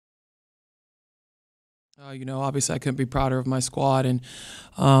Obviously I couldn't be prouder of my squad, and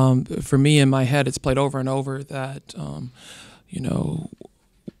for me in my head, it's played over and over that you know,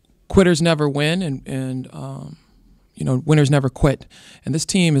 quitters never win, and winners never quit. And this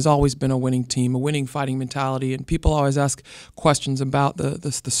team has always been a winning team, a winning fighting mentality. And people always ask questions about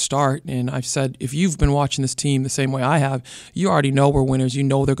the start. And I've said, if you've been watching this team the same way I have, you already know we're winners. You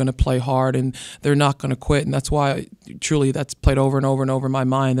know they're going to play hard and they're not going to quit. And that's why, truly, that's played over and over and over in my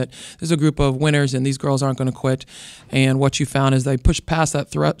mind, that there's a group of winners and these girls aren't going to quit. And what you found is they pushed past that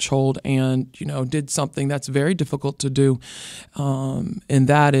threshold and, did something that's very difficult to do. And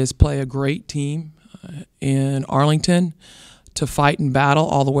that is play a great team in Arlington to fight and battle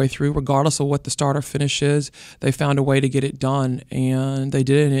all the way through, regardless of what the start or finish is. They found a way to get it done, and they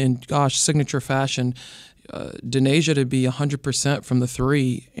did it in, signature fashion. Denasia to be 100% from the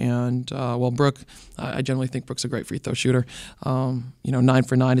three, and Brooke, I generally think Brooke's a great free throw shooter. 9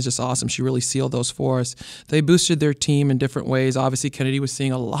 for 9 is just awesome. She really sealed those for us. They boosted their team in different ways. Obviously, Kennedy was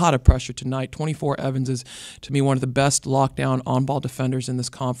seeing a lot of pressure tonight. 24 Evans is, to me, one of the best lockdown on-ball defenders in this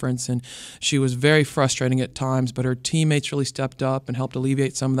conference, and she was very frustrating at times, but her teammates really stepped up and helped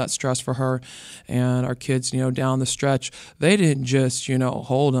alleviate some of that stress for her. And our kids, down the stretch, they didn't just,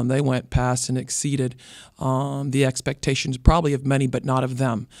 hold them. They went past and exceeded the expectations, probably of many, but not of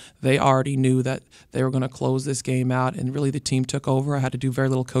them. They already knew that they were going to close this game out, and really the team took over. I had to do very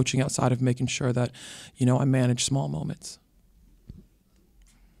little coaching outside of making sure that, I managed small moments.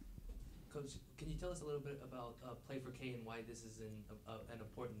 Coach, can you tell us a little bit about Play for K and why this is an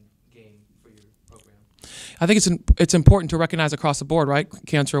important game for your program? I think it's important to recognize across the board, right?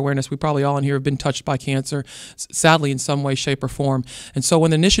 Cancer awareness. We probably all in here have been touched by cancer, sadly, in some way, shape, or form. And so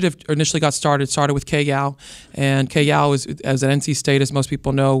when the initiative initially got started, it started with Kay Yao. And Kay Yao is at NC State, as most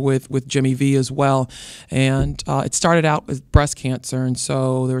people know, with Jimmy V as well. And it started out with breast cancer. And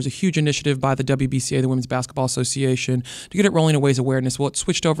so there was a huge initiative by the WBCA, the Women's Basketball Association, to get it rolling in ways awareness. Well, it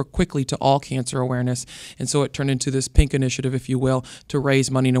switched over quickly to all cancer awareness. And so it turned into this pink initiative, if you will, to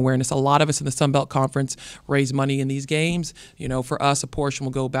raise money and awareness. A lot of us in the Sun Belt Conference raise money in these games. For us, a portion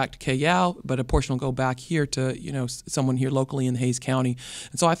will go back to Kay Yao, but a portion will go back here to, someone here locally in Hayes County.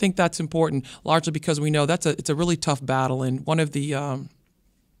 And so I think that's important, largely because we know it's a really tough battle. And one of the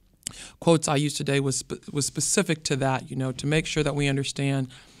quotes I used today was specific to that, to make sure that we understand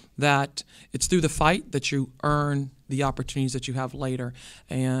that it's through the fight that you earn the opportunities that you have later.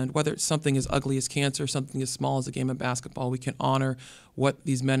 And whether it's something as ugly as cancer, something as small as a game of basketball, we can honor what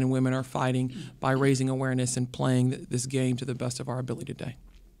these men and women are fighting by raising awareness and playing this game to the best of our ability today.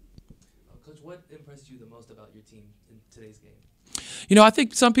 Coach, what impressed you the most about your team in today's game? I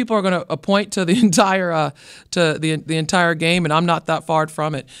think some people are going to point to the entire the entire game, and I'm not that far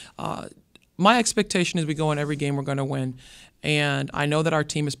from it. My expectation is we go in every game we're going to win. And I know that our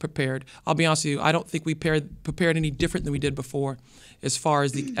team is prepared. I'll be honest with you, I don't think we prepared any different than we did before as far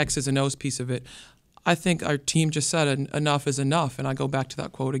as the X's and O's piece of it. I think our team just said enough is enough. And I go back to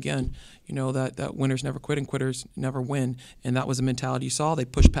that quote again, that winners never quit and quitters never win. And that was the mentality you saw. They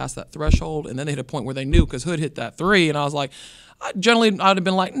pushed past that threshold, and then they hit a point where they knew because Hood hit that three. And I was like, I'd have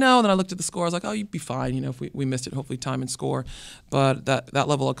been like, no. Then I looked at the score. I was like, oh, you'd be fine, if we missed it, hopefully time and score. But that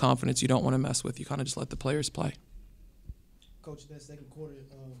level of confidence you don't want to mess with. You kind of just let the players play. Coach, that second quarter,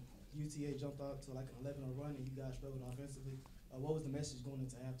 UTA jumped out to like an 11-0 run, and you guys struggled offensively. What was the message going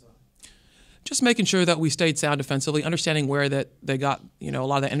into halftime? Just making sure that we stayed sound defensively, understanding where that they got a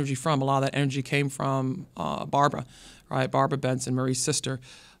lot of that energy from. A lot of that energy came from Barbara, right? Barbara Benson, Murray's sister.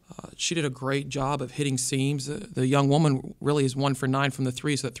 She did a great job of hitting seams. The young woman really is 1 for 9 from the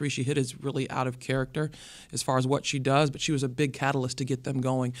three, so that three she hit is really out of character as far as what she does, but she was a big catalyst to get them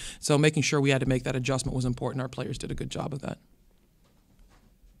going. So making sure we had to make that adjustment was important. Our players did a good job of that.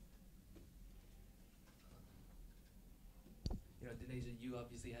 Denasia, you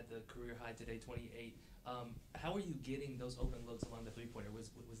obviously had the career high today, 28. How are you getting those open looks along the three-pointer?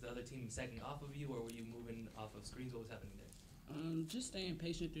 Was the other team sacking off of you, or were you moving off of screens? What was happening there? Just staying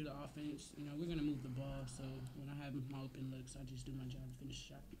patient through the offense. We're going to move the ball, so when I have my open looks, I just do my job to finish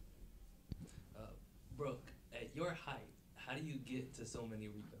the shot. Brooke, at your height, how do you get to so many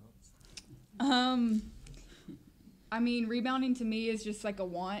rebounds? Rebounding to me is just like a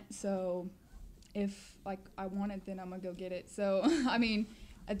want, so if I want it, then I'm going to go get it. So,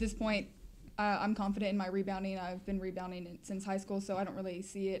 at this point, I'm confident in my rebounding. I've been rebounding since high school, so I don't really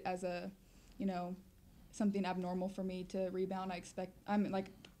see it as a, something abnormal for me to rebound. I'm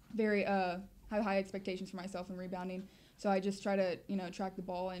very have high expectations for myself in rebounding. So I just try to, track the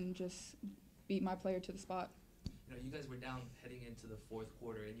ball and just beat my player to the spot. You guys were down heading into the fourth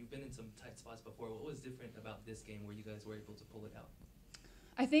quarter, and you've been in some tight spots before. What was different about this game where you guys were able to pull it out?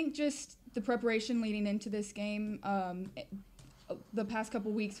 I think just the preparation leading into this game, the past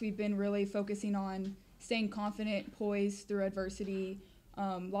couple weeks we've been really focusing on staying confident, poised through adversity.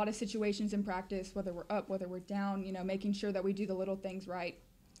 A lot of situations in practice, whether we're up, whether we're down, you know, making sure that we do the little things right.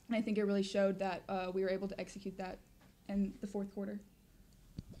 And I think it really showed that we were able to execute that in the fourth quarter.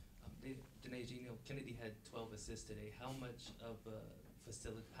 Danae, you know, Kennedy had 12 assists today. How much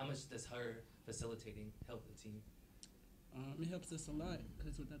does her facilitating help the team? It helps us a lot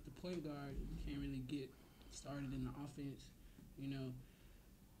because without the point guard, you can't really get started in the offense. You know,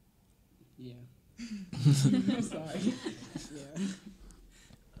 yeah. I'm sorry. Yeah.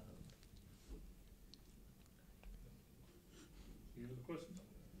 Any other questions?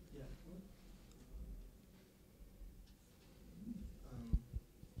 Yeah.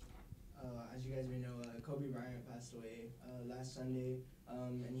 As you guys may know, Kobe Bryant passed away last Sunday,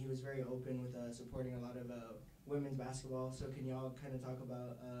 and he was very open with supporting a lot of women's basketball. So can y'all kind of talk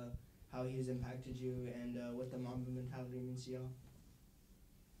about how he has impacted you and what the Mamba mentality means to y'all?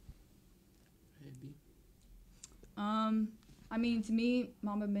 I mean, to me,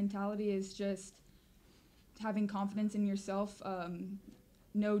 Mamba mentality is just having confidence in yourself,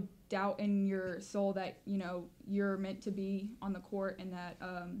 no doubt in your soul that, you know, you're meant to be on the court and that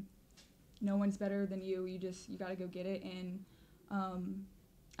no one's better than you. You got to go get it. And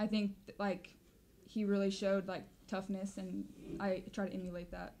I think, like, he really showed, like, toughness, and I try to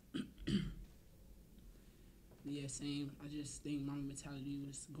emulate that. Yeah, same. I just think my mentality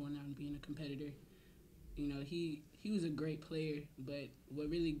was going out and being a competitor. You know, he was a great player, but what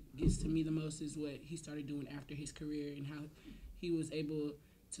really gets to me the most is what he started doing after his career and how he was able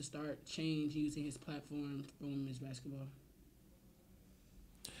to start change using his platform for women's basketball.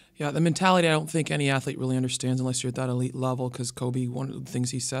 Yeah, the mentality I don't think any athlete really understands unless you're at that elite level, because Kobe, one of the things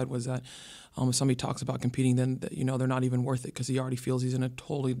he said was that if somebody talks about competing, then you know they're not even worth it because he already feels he's in a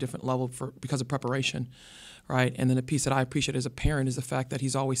totally different level because of preparation, right? And then a piece that I appreciate as a parent is the fact that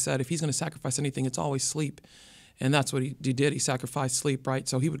he's always said if he's going to sacrifice anything, it's always sleep. And that's what he did. He sacrificed sleep, right?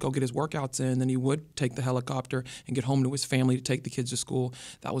 So he would go get his workouts in, then he would take the helicopter and get home to his family to take the kids to school.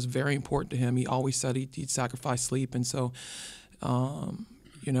 That was very important to him. He always said he'd sacrifice sleep. And so,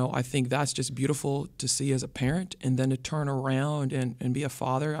 you know, I think that's just beautiful to see as a parent, and then to turn around and be a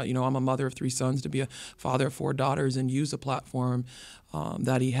father. You know, I'm a mother of 3 sons, to be a father of 4 daughters and use the platform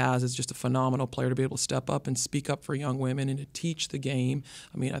that he has as just a phenomenal player to be able to step up and speak up for young women and to teach the game.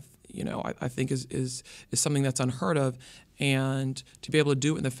 I mean, I think is something that's unheard of, and to be able to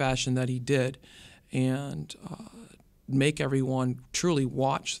do it in the fashion that he did, and make everyone truly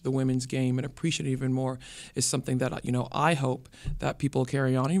watch the women's game and appreciate it even more is something that, you know, I hope that people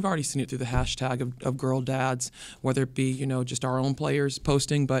carry on. And you've already seen it through the hashtag of girl dads, whether it be, you know, just our own players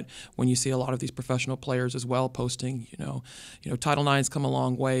posting, but when you see a lot of these professional players as well posting, you know, Title IX's come a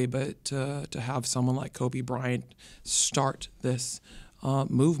long way, but to have someone like Kobe Bryant start this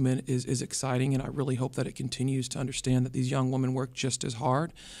movement is exciting, and I really hope that it continues to understand that these young women work just as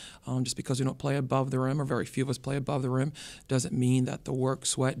hard. Just because we don't play above the rim, or very few of us play above the rim, doesn't mean that the work,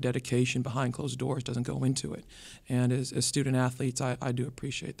 sweat, dedication behind closed doors doesn't go into it. And as student athletes, I do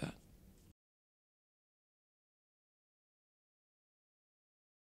appreciate that.